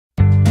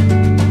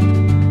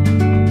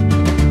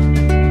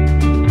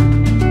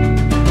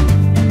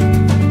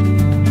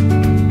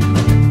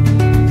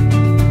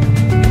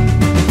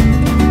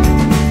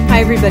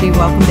everybody.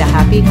 Welcome to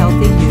Happy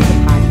Healthy You,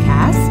 the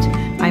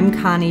podcast. I'm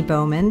Connie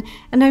Bowman,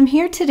 and I'm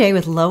here today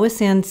with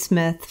Lois Ann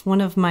Smith,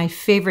 one of my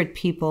favorite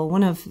people,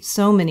 one of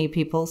so many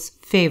people's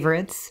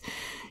favorites.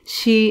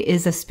 She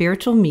is a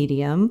spiritual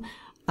medium,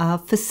 a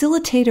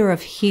facilitator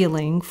of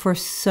healing for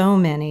so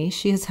many.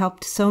 She has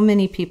helped so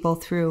many people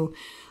through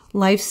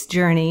life's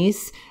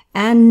journeys,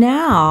 and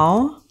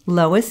now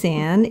Lois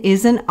Ann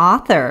is an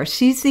author.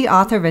 She's the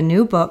author of a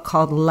new book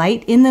called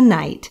Light in the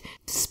Night,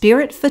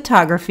 Spirit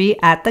Photography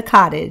at the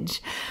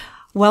Cottage.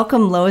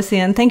 Welcome, Lois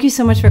Ann. Thank you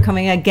so much for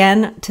coming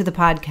again to the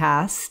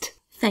podcast.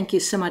 Thank you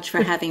so much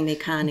for having me,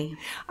 Connie.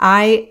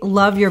 I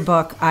love your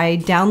book.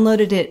 I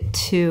downloaded it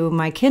to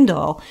my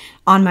Kindle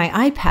on my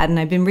iPad, and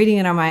I've been reading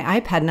it on my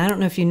iPad. And I don't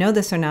know if you know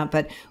this or not,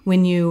 but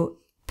when you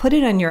put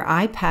it on your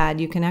iPad,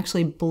 you can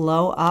actually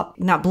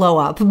not blow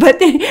up, but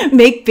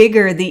make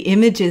bigger the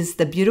images,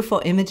 the beautiful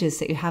images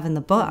that you have in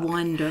the book.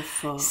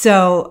 Wonderful.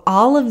 So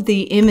all of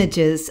the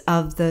images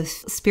of the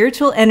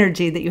spiritual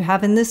energy that you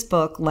have in this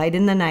book, Light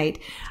in the Night,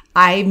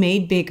 I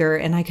made bigger,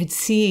 and I could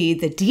see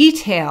the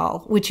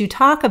detail which you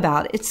talk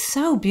about. It's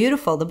so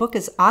beautiful. The book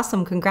is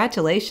awesome.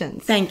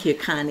 Congratulations. Thank you,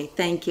 Connie.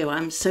 Thank you.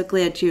 I'm so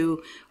glad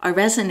you are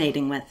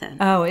resonating with it.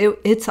 Oh,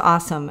 it's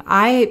awesome.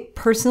 I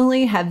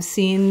personally have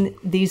seen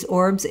these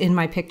orbs in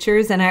my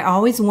pictures, and I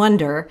always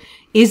wonder,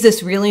 is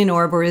this really an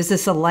orb, or is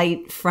this a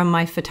light from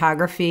my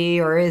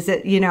photography, or is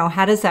it,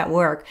 how does that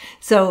work?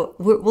 So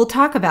we'll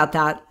talk about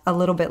that a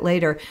little bit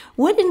later.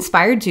 What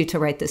inspired you to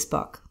write this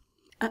book?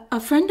 A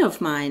friend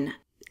of mine,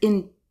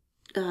 in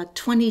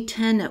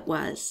 2010 it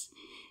was,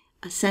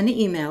 sent an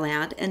email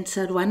out and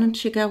said, why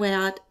don't you go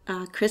out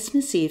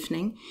Christmas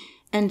evening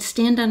and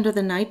stand under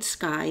the night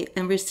sky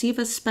and receive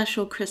a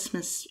special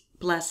Christmas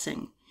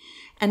blessing.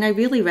 And I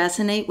really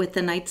resonate with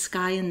the night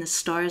sky and the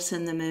stars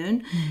and the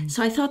moon. Mm-hmm.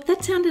 So I thought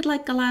that sounded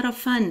like a lot of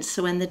fun.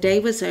 So when the day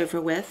was over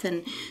with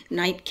and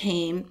night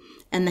came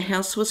and the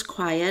house was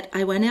quiet,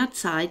 I went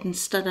outside and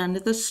stood under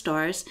the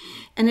stars.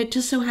 And it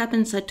just so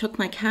happens I took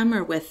my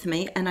camera with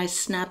me and I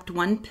snapped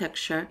one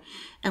picture.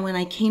 And when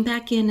I came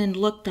back in and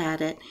looked at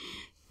it,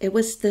 it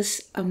was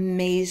this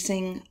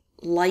amazing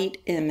light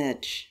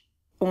image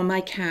on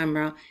my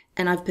camera.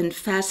 And I've been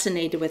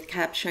fascinated with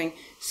capturing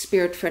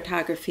spirit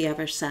photography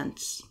ever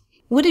since.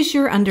 What is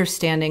your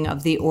understanding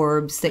of the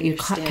orbs that you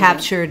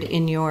captured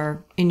in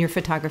your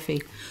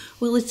photography?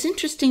 Well, it's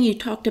interesting you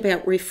talked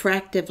about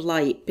refractive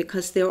light,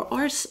 because there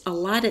are a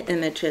lot of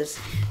images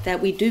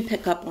that we do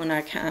pick up on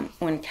our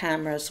on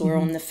cameras or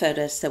on the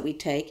photos that we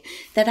take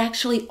that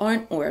actually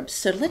aren't orbs.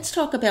 So let's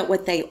talk about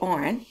what they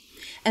aren't,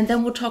 and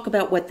then we'll talk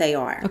about what they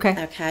are.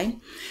 Okay.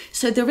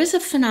 So there is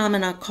a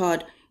phenomena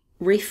called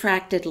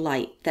refracted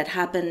light that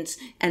happens,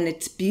 and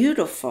it's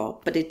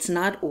beautiful, but it's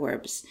not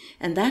orbs.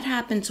 And that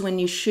happens when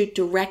you shoot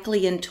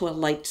directly into a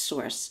light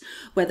source,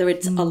 whether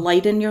it's a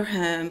light in your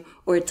home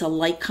or it's a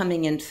light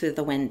coming in through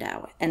the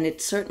window. And it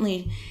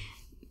certainly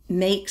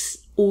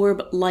makes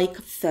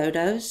orb-like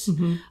photos,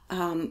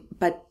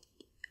 but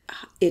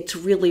it's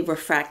really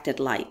refracted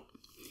light.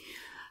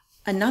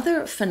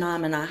 Another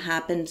phenomena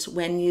happens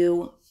when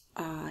you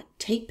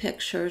take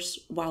pictures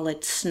while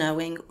it's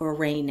snowing or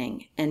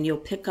raining, and you'll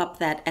pick up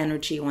that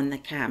energy on the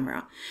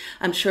camera.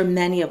 I'm sure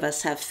many of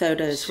us have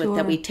photos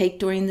that we take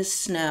during the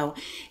snow,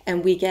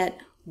 and we get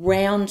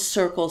round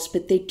circles,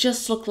 but they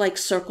just look like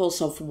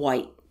circles of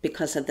white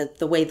because of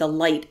the way the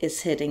light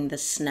is hitting the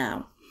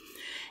snow.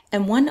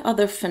 And one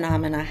other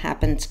phenomena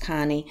happens,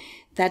 Connie,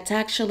 that's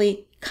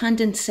actually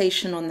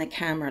condensation on the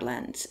camera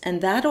lens. And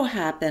that'll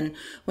happen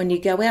when you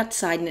go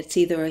outside and it's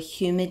either a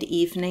humid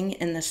evening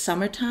in the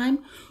summertime,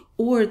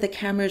 or the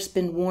camera's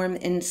been warm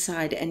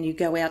inside and you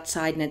go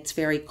outside and it's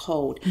very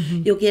cold.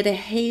 You'll get a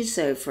haze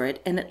over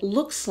it, and it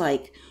looks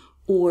like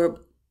orb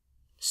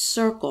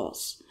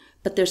circles,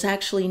 but there's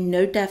actually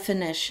no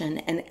definition,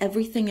 and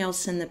everything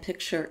else in the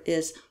picture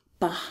is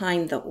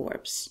behind the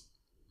orbs.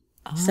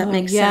 Does that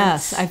make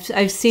sense? Yes,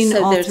 I've seen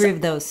all three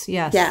of those.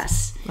 Yes.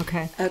 Yes.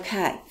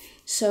 Okay.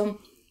 So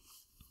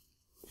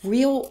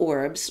real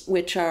orbs,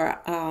 which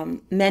are,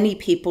 many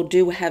people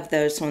do have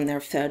those on their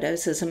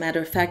photos. As a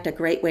matter of fact, a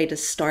great way to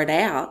start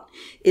out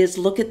is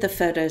look at the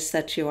photos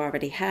that you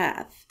already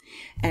have.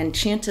 And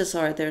chances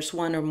are there's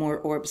one or more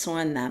orbs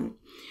on them.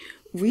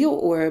 Real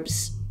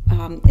orbs,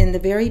 in the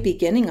very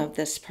beginning of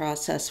this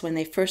process, when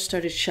they first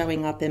started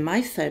showing up in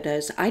my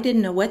photos, I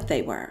didn't know what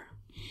they were.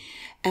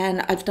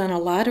 And I've done a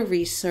lot of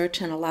research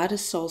and a lot of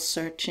soul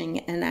searching,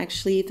 and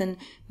actually even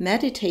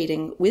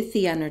meditating with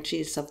the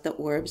energies of the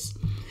orbs.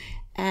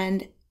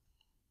 And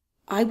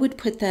I would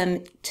put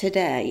them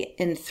today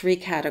in three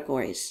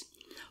categories.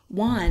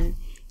 One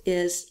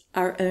is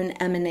our own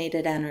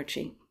emanated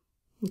energy.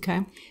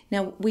 Okay.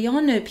 Now, we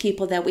all know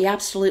people that we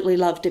absolutely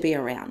love to be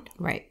around.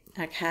 Right.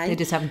 Okay. They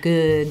just have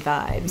good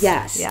vibes.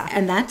 Yes. Yeah.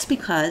 And that's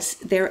because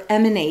they're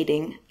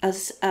emanating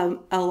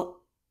a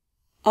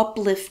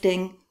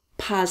uplifting,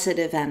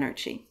 positive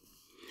energy.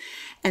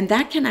 And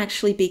that can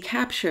actually be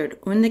captured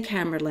on the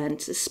camera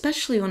lens,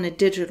 especially on a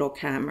digital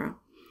camera.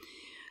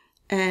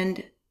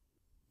 And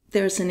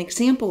there's an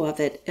example of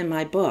it in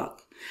my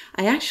book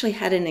I actually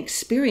had an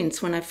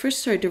experience when I first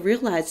started to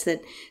realize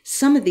that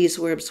some of these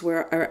orbs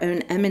were our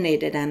own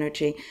emanated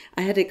energy.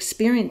 I had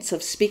experience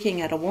of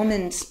speaking at a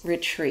woman's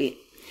retreat,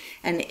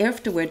 and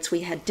afterwards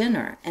we had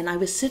dinner, and I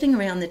was sitting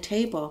around the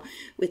table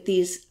with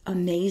these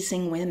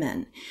amazing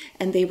women,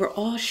 and they were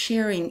all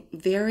sharing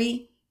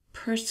very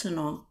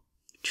personal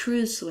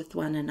truths with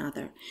one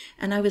another.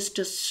 And I was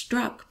just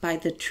struck by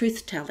the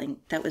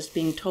truth-telling that was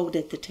being told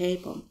at the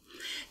table,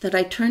 that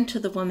I turned to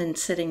the woman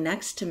sitting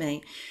next to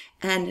me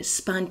and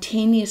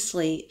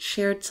spontaneously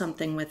shared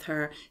something with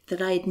her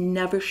that I had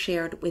never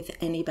shared with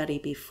anybody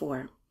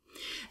before.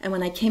 And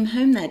when I came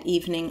home that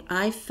evening,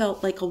 I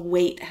felt like a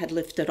weight had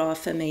lifted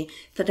off of me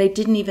that I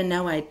didn't even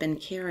know I'd been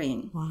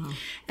carrying. Wow.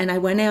 And I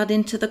went out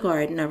into the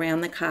garden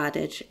around the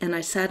cottage, and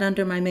I sat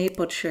under my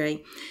maple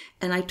tree,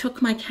 and I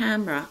took my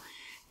camera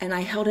and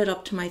I held it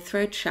up to my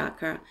throat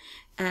chakra,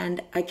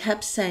 and I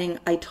kept saying,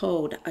 I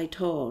told,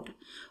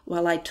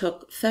 while I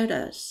took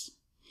photos.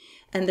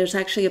 And there's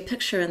actually a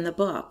picture in the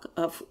book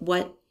of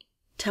what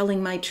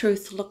telling my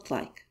truth looked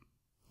like.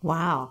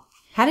 Wow.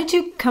 How did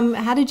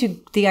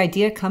the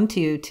idea come to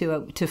you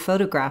to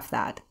photograph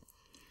that?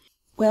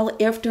 Well,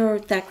 after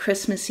that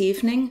Christmas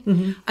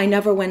evening, I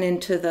never went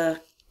into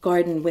the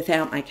garden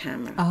without my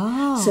camera.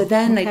 Oh, so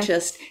then okay. I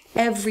just,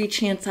 every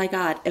chance I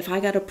got, if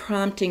I got a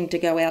prompting to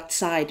go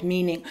outside,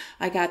 meaning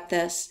I got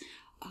this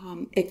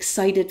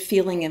excited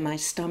feeling in my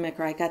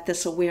stomach, or I got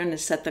this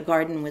awareness that the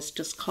garden was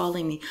just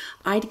calling me,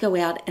 I'd go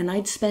out and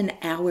I'd spend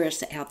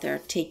hours out there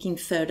taking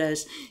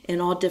photos in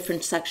all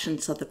different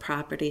sections of the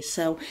property.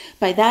 So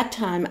by that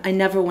time, I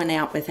never went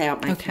out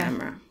without my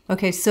camera.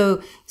 Okay,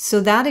 so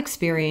that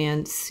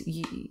experience,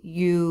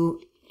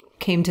 you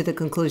came to the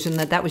conclusion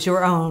that that was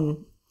your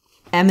own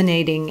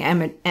emanating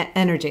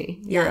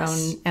energy, your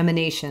own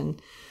emanation.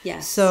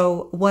 Yes.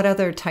 So what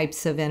other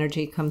types of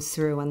energy comes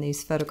through on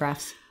these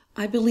photographs?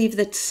 I believe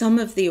that some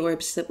of the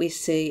orbs that we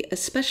see,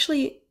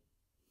 especially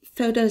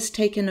photos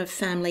taken of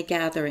family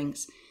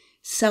gatherings,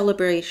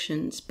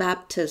 celebrations,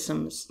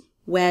 baptisms,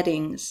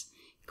 weddings,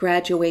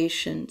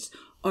 graduations,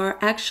 are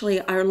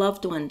actually our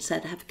loved ones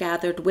that have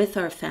gathered with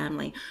our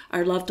family,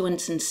 our loved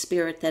ones in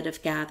spirit that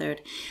have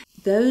gathered.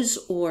 Those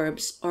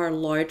orbs are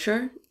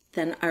larger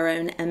than our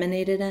own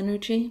emanated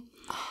energy.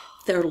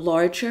 They're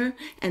larger,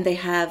 and they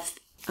have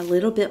a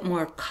little bit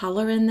more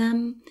color in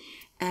them,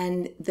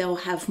 and they'll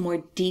have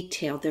more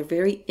detail. They're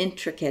very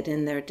intricate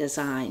in their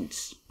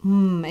designs.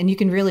 And you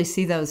can really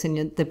see those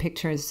in the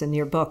pictures in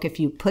your book if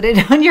you put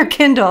it on your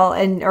Kindle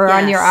or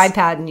on your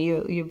iPad and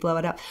you blow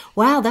it up.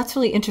 Wow, that's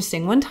really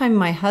interesting. One time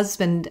my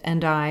husband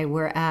and I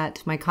were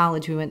at my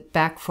college. We went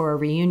back for a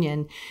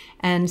reunion,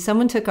 and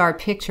someone took our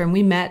picture, and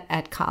we met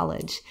at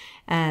college.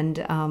 And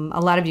a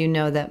lot of you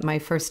know that my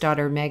first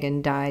daughter,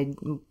 Megan, died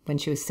when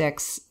she was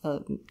 6,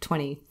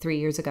 23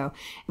 years ago.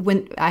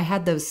 When I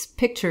had those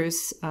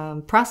pictures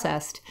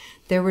processed,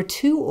 there were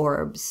 2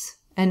 orbs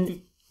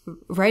and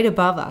right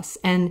above us.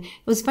 And it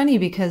was funny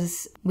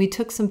because we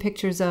took some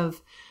pictures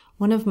of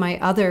one of my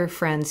other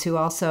friends who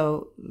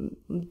also,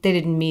 they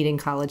didn't meet in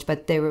college,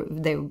 but they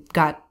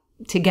got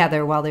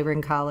together while they were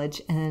in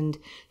college, and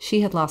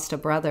she had lost a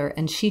brother,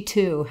 and she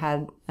too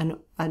had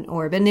an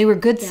orb, and they were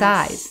good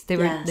size. They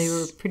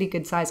were pretty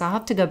good size. I'll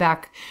have to go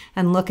back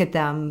and look at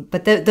them,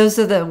 but those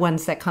are the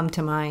ones that come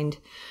to mind.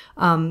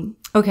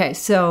 Okay,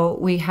 so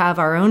we have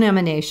our own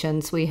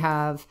emanations, we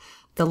have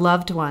the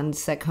loved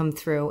ones that come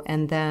through,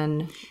 and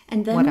then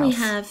what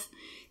else?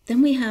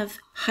 we have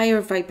higher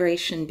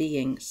vibration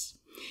beings,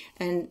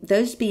 and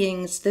those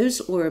beings,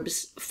 those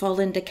orbs, fall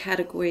into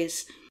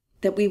categories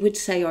that we would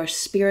say are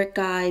spirit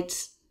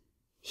guides,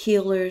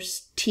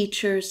 healers,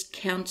 teachers,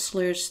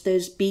 counselors,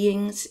 those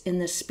beings in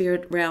the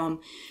spirit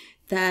realm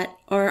that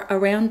are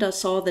around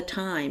us all the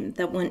time,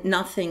 that want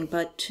nothing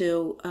but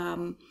to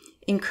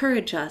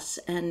encourage us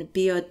and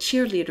be a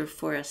cheerleader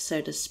for us,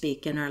 so to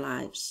speak, in our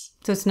lives.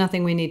 So it's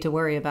nothing we need to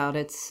worry about.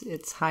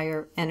 It's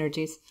higher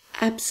energies.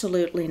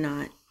 Absolutely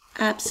not.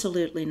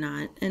 Absolutely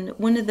not. And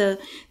one of the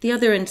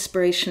other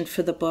inspiration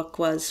for the book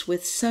was,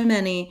 with so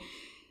many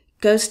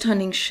ghost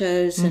hunting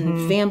shows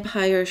and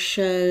vampire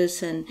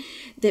shows, and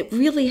that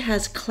really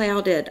has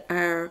clouded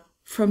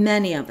for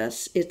many of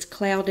us, it's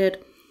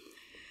clouded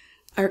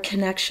our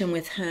connection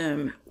with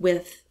home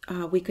with,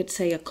 we could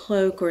say, a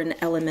cloak or an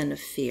element of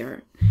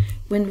fear,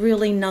 when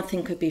really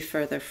nothing could be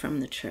further from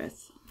the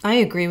truth. I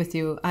agree with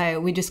you.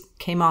 We just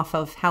came off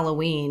of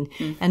Halloween,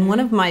 and one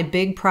of my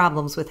big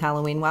problems with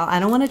Halloween, well, I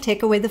don't want to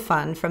take away the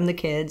fun from the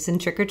kids and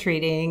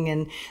trick-or-treating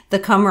and the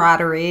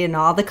camaraderie and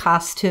all the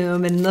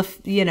costume and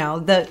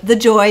the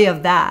joy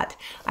of that.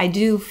 I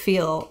do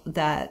feel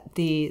that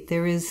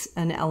there is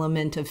an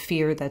element of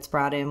fear that's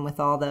brought in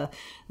with all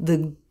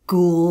the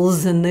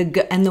ghouls and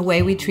the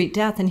way we treat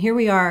death. And here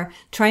we are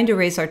trying to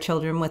raise our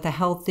children with a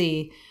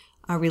healthy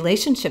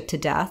relationship to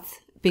death,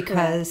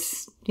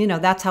 because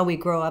that's how we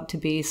grow up to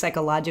be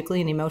psychologically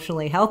and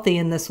emotionally healthy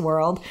in this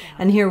world. Yeah.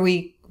 And here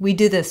we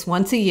do this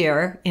once a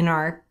year in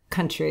our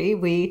country.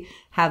 We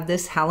have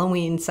this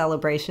Halloween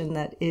celebration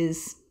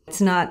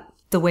it's not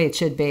the way it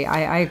should be.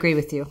 I agree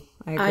with you.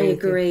 I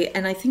agree.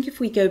 And I think if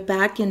we go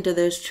back into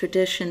those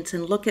traditions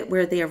and look at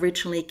where they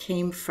originally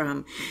came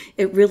from,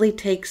 it really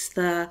takes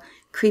the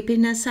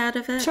creepiness out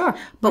of it. Sure.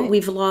 But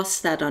we've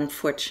lost that,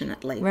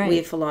 unfortunately. Right.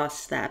 We've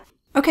lost that.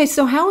 Okay,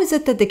 so how is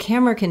it that the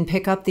camera can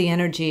pick up the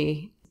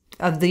energy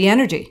of the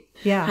energy?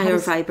 Yeah. Higher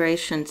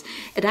vibrations.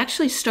 It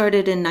actually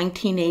started in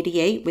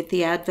 1988 with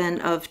the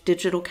advent of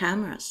digital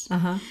cameras.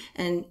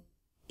 And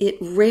it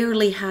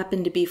rarely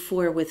happened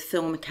before with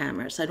film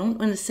cameras. I don't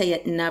want to say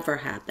it never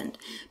happened,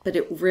 but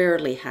it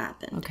rarely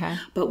happened. Okay.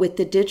 But with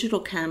the digital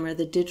camera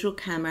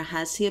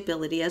has the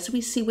ability, as we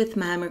see with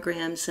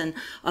mammograms and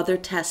other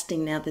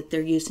testing now that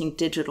they're using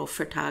digital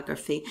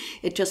photography,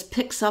 it just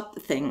picks up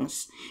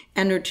things,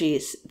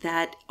 energies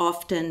that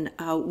often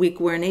we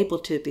weren't able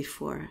to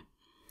before.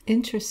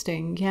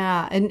 Interesting.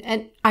 Yeah.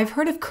 And I've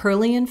heard of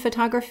Kirlian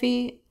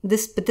photography,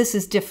 but this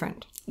is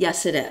different.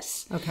 Yes, it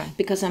is. Okay.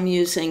 Because I'm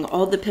using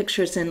all the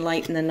pictures in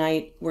Light in the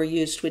Night were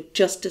used with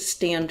just a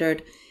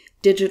standard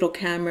digital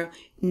camera,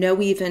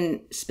 no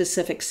even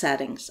specific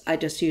settings. I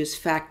just use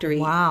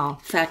factory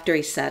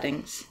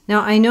settings.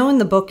 Now, I know in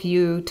the book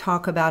you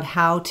talk about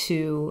how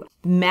to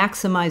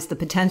maximize the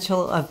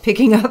potential of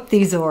picking up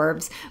these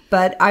orbs,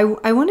 but I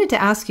wanted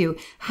to ask you,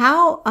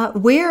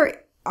 where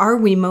are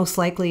we most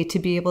likely to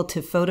be able to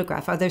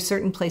photograph? Are there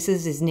certain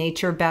places? Is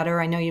nature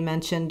better? I know you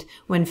mentioned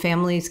when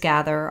families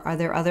gather. Are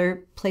there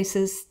other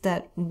places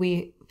that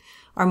we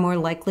are more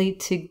likely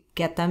to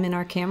get them in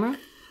our camera?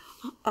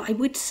 I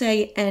would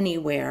say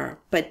anywhere,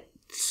 but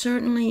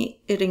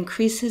certainly it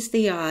increases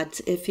the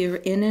odds if you're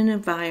in an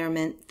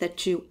environment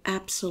that you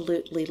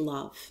absolutely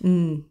love.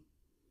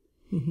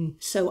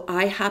 So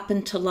I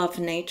happen to love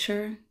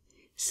nature,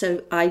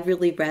 so I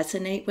really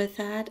resonate with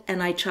that,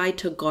 and I try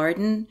to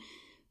garden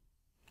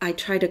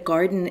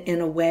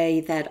in a way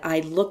that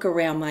I look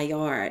around my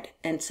yard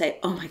and say,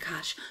 oh my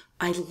gosh,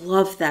 I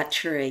love that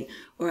tree,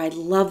 or I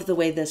love the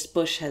way this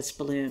bush has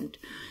bloomed.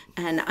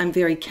 And I'm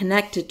very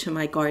connected to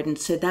my garden,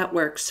 so that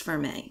works for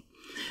me.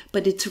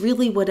 But it's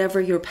really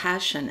whatever your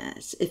passion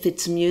is. If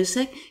it's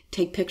music,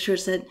 take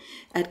pictures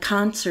at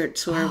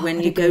concerts or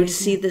when you go to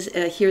see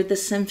hear the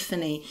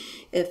symphony.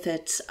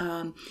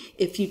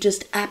 If you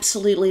just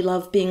absolutely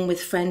love being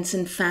with friends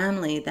and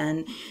family,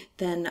 then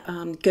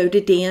go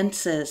to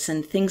dances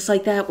and things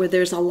like that where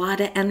there's a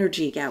lot of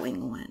energy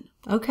going on.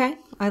 Okay,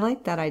 I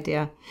like that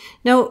idea.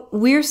 Now,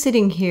 we're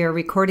sitting here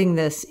recording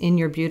this in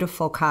your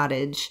beautiful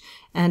cottage,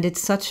 and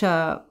it's such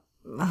a,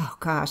 oh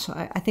gosh,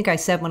 I think I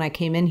said when I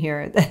came in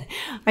here that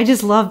I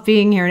just love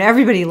being here, and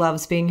everybody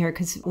loves being here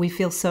because we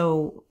feel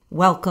so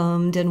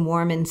welcomed and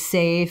warm and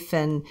safe,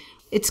 and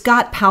it's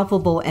got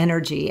palpable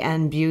energy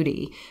and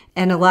beauty.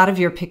 And a lot of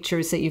your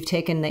pictures that you've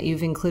taken, that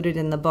you've included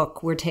in the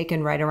book, were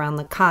taken right around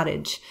the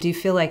cottage. Do you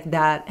feel like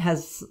that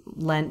has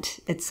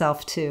lent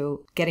itself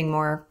to getting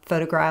more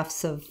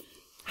photographs of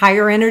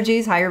higher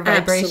energies, higher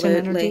vibration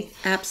energy?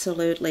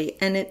 Absolutely.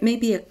 And it may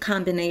be a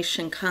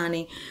combination,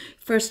 Connie.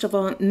 First of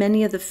all,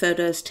 many of the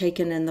photos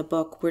taken in the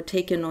book were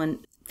taken on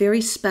very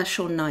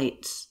special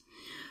nights.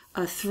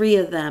 Three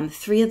of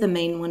the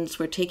main ones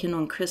were taken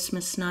on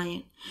Christmas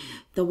night.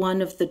 The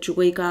one of the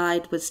Joy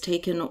Guide was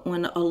taken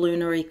on a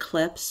lunar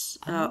eclipse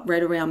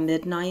right around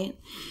midnight.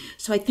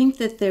 So I think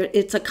that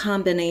it's a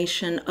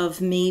combination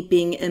of me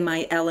being in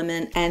my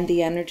element and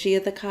the energy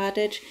of the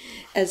cottage,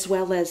 as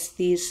well as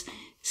these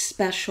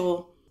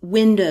special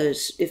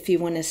windows, if you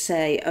want to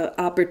say,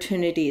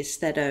 opportunities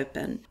that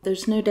open.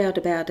 There's no doubt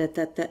about it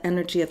that the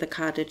energy of the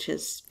cottage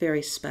is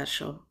very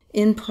special,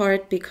 in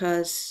part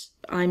because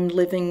I'm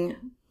living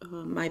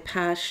my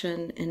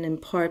passion, and in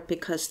part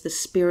because the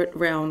spirit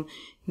realm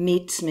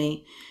meets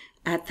me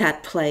at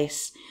that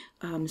place.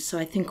 So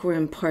I think we're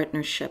in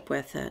partnership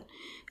with it.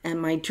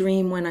 And my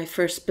dream when I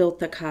first built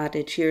the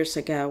cottage years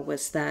ago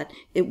was that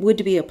it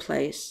would be a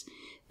place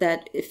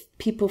that if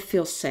people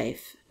feel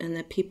safe and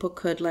that people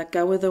could let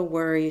go of the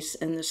worries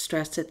and the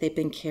stress that they've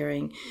been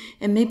carrying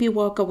and maybe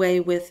walk away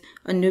with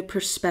a new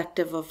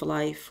perspective of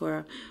life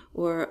or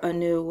a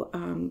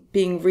new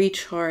being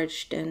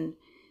recharged and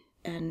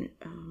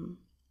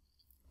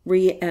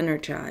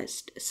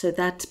re-energized. So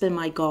that's been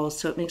my goal.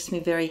 So it makes me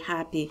very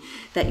happy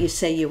that you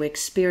say you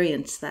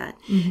experienced that.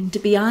 Mm-hmm. To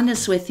be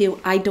honest with you,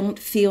 I don't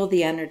feel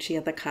the energy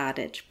of the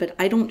cottage, but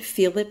I don't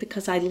feel it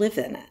because I live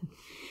in it.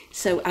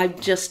 So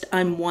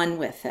I'm one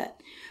with it.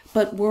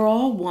 But we're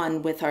all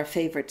one with our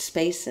favorite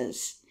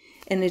spaces.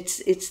 And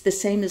it's the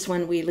same as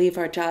when we leave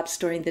our jobs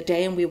during the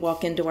day and we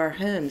walk into our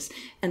homes.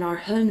 And our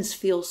homes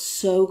feel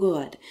so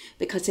good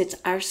because it's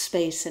our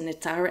space and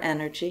it's our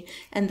energy.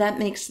 And that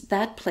makes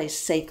that place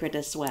sacred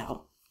as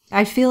well.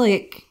 I feel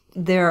like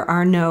there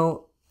are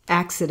no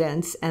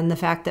accidents. And the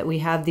fact that we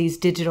have these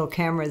digital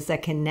cameras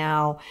that can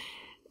now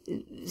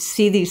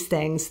see these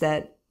things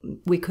that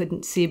we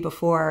couldn't see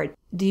before.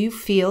 Do you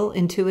feel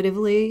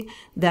intuitively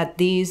that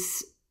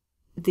these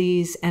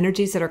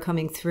energies that are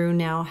coming through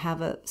now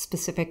have a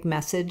specific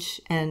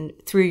message, and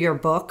through your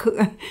book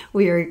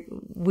we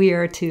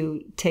are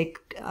to take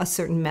a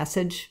certain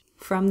message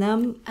from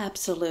them?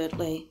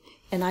 Absolutely.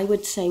 And I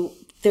would say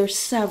there's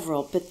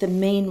several, but the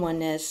main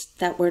one is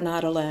that we're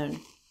not alone.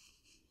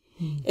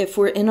 If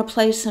we're in a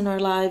place in our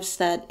lives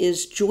that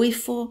is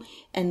joyful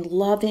and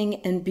loving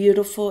and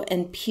beautiful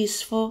and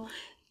peaceful,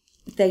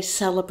 they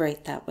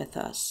celebrate that with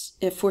us.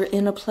 If we're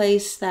in a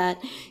place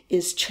that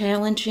is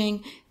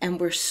challenging and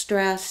we're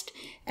stressed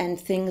and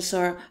things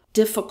are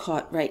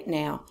difficult right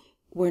now,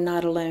 we're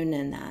not alone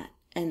in that.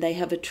 And they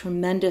have a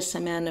tremendous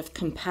amount of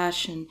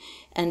compassion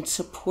and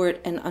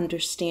support and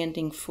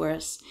understanding for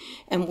us,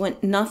 and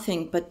want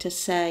nothing but to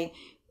say,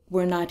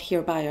 we're not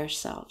here by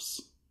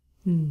ourselves.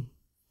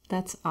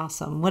 That's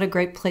awesome. What a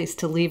great place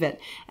to leave it.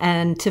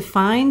 And to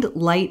find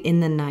Light in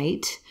the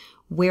Night,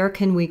 where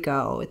can we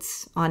go?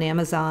 It's on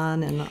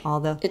Amazon and all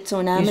the... It's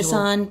on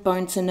Amazon,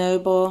 Barnes &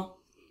 Noble,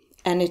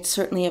 and it's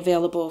certainly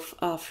available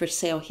for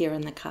sale here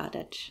in the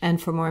cottage.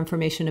 And for more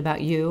information about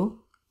you?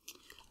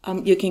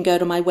 You can go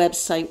to my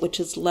website, which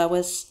is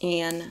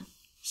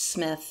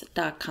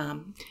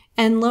loisannsmith.com.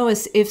 And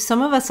Lois, if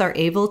some of us are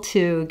able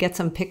to get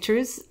some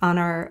pictures on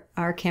our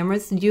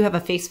cameras, do you have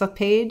a Facebook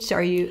page?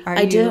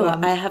 I do.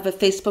 I have a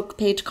Facebook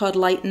page called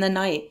Light in the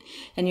Night,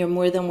 and you're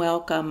more than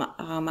welcome.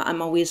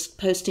 I'm always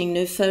posting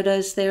new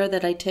photos there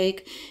that I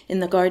take in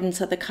the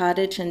gardens of the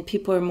cottage, and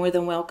people are more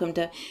than welcome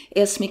to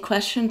ask me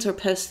questions or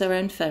post their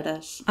own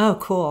photos. Oh,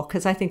 cool,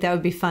 because I think that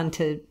would be fun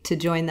to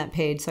join that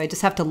page. So I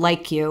just have to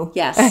like you.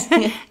 Yes.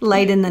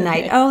 Light in the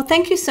Night. Oh,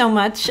 thank you so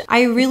much.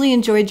 I really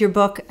enjoyed your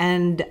book,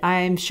 and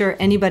I'm sure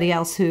anybody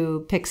else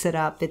who picks it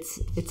up, it's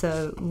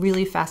a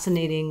really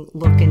fascinating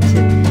look into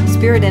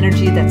spirit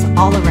energy that's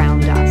all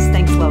around us.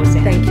 Thanks, Lois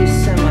Ann. Thank you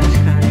so much,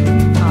 Connie.